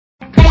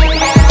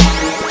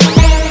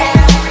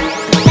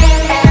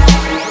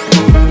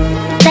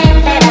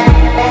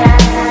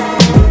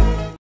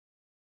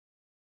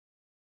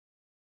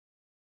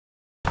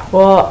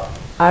Well,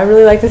 I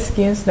really like to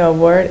ski and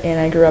snowboard, and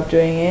I grew up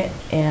doing it,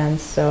 and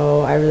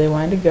so I really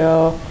wanted to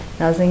go.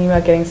 And I was thinking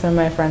about getting some of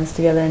my friends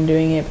together and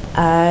doing it.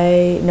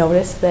 I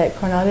noticed that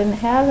Cornell didn't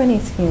have any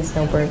ski and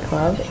snowboard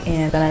club,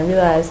 and then I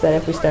realized that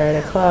if we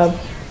started a club,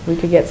 we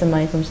could get some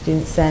money from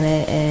Student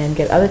Senate and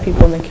get other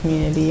people in the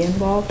community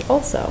involved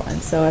also.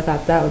 And so I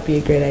thought that would be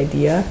a great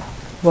idea.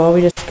 Well, we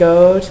just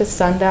go to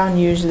Sundown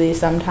usually,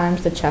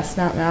 sometimes to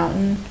Chestnut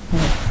Mountain,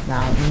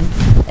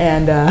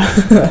 and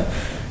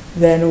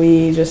then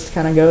we just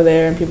kind of go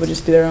there and people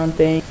just do their own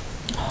thing.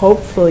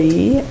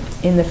 Hopefully,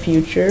 in the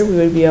future, we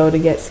would be able to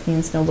get Ski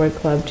and Snowboard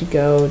Club to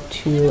go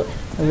to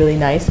a really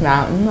nice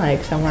mountain,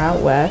 like somewhere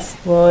out west.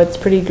 Well, it's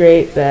pretty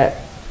great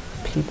that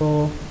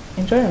people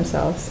enjoy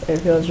themselves. It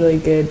feels really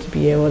good to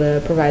be able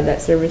to provide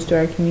that service to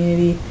our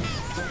community.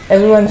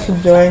 Everyone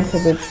should join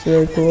because it's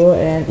really cool,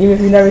 and even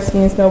if you've never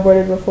skied and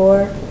snowboarded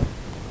before,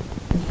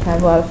 you can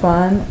have a lot of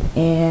fun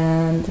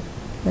and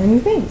learn new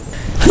things.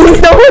 Ski and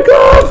Snowboard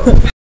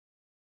Club!